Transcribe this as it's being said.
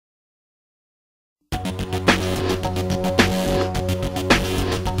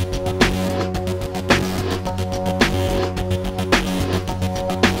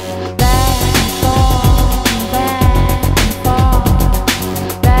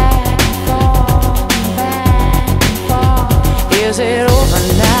Is it over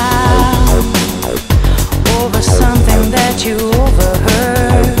now? Over something that you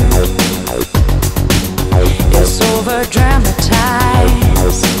overheard? It's over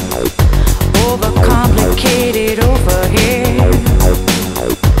dramatized, over complicated over here.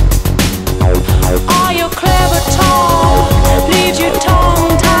 All your clever talk leaves you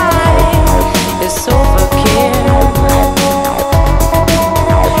tongue tied. It's overkill.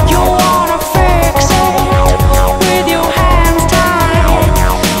 You wanna fix it with your hands tied.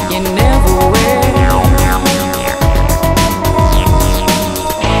 You never will.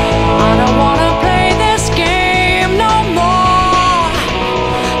 I don't wanna play this game no more.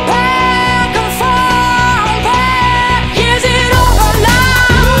 Back and forth, back. Is it over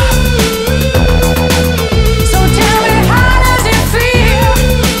now? So tell me, how does it feel?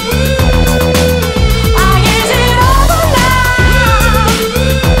 Is it over now?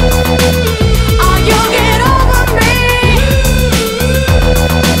 Are you get over me?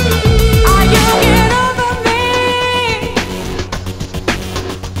 Are you get over me?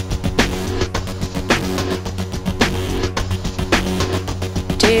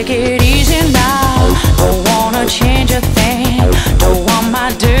 Take it easy now, don't wanna change a thing. Don't want my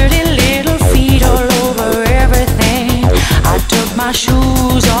dirty little feet all over everything. I took my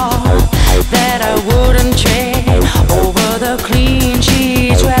shoes off that I wouldn't trade over the clean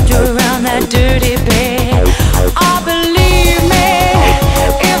sheets wrapped around that dirty bed. Oh, believe me,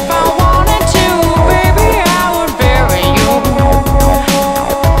 if I wanted to, baby, I would bury you.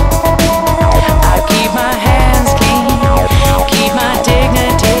 I keep my hands clean, keep my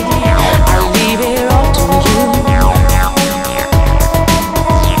dignity. I leave it all to you.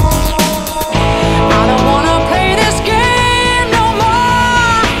 I don't wanna play this game no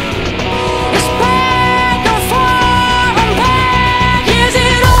more. It's back and forth and back. Is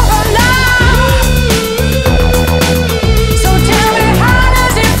it over now? So tell me, how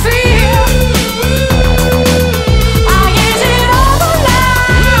does it feel? Is it over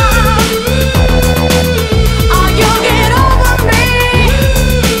now? Are you get over me?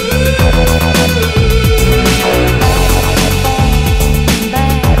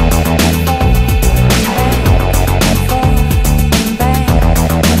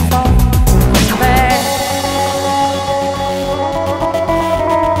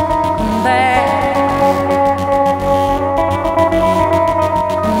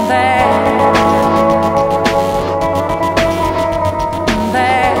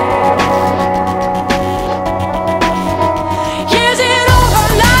 Is it over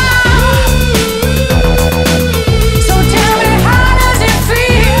now? So tell me, how does it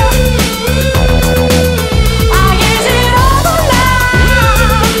feel? Is it over now?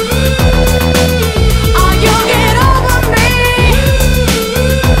 Are you get over me?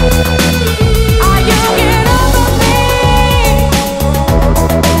 Are you get over me?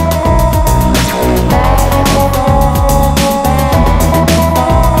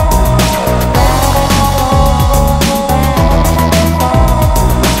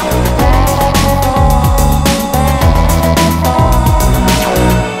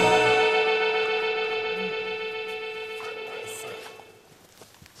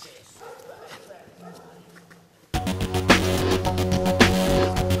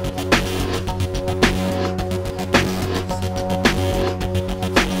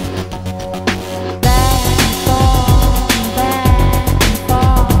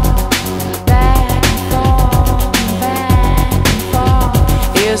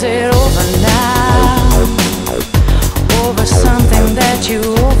 Is it over now? Over something that you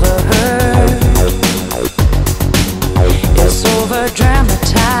overheard? It's over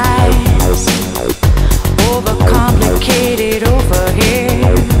dramatized, over complicated over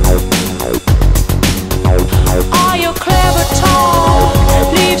here. All your clever talk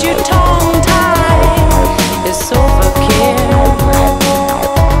leaves you tongue tied. It's overkill.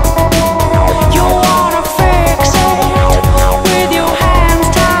 You wanna fix it with your hands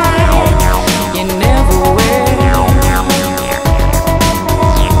tied. You never will.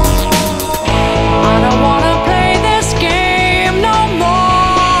 I don't wanna play this game no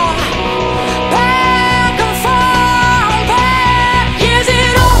more. Back and forth, back. Is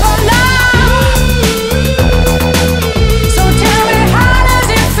it over now? So tell me, how does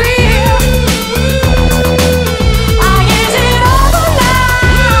it feel? Is it over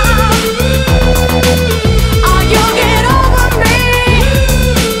now? Are you get over me?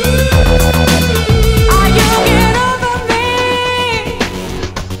 Are you get over me?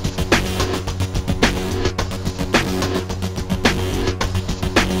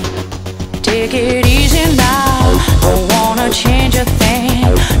 Take it easy now, don't wanna change a thing.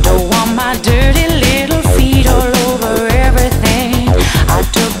 Don't want my dirty little feet all over everything.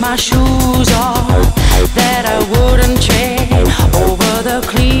 my shoes off that I wouldn't trade over the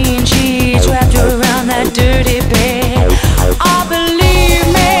clean sheets wrapped around that dirty bed. Oh, believe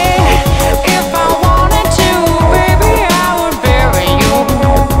me, if I wanted to, baby, I would bury you.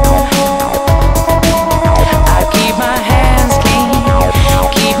 I keep my hands clean,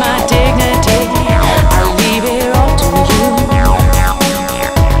 keep my dignity, I leave it all to you.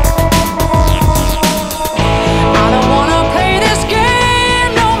 I don't wanna play this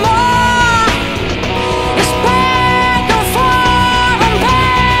game no more. It's back and forth and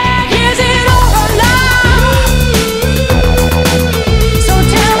back. Is it over now? So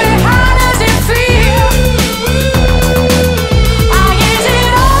tell me, how does it feel? Is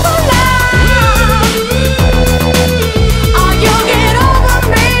it over now? You get over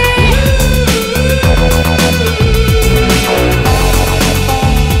me.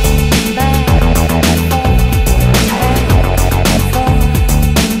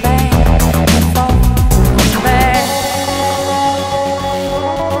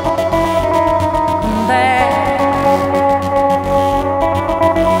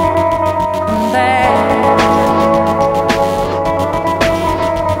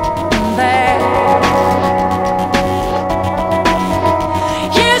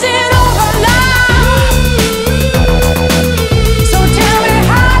 Is it over now? So tell me,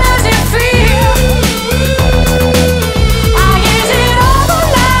 how does it feel? Is it over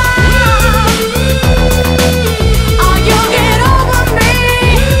now? You get over me.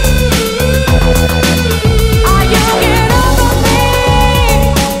 You get over me.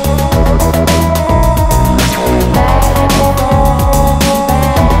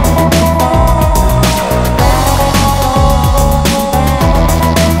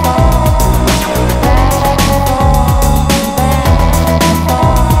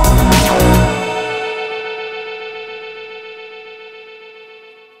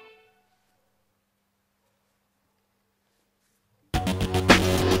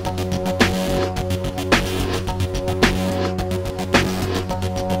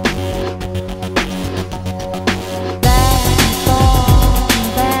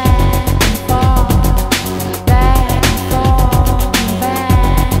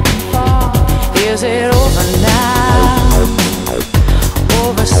 Is it over now?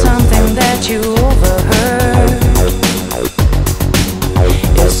 Over something that you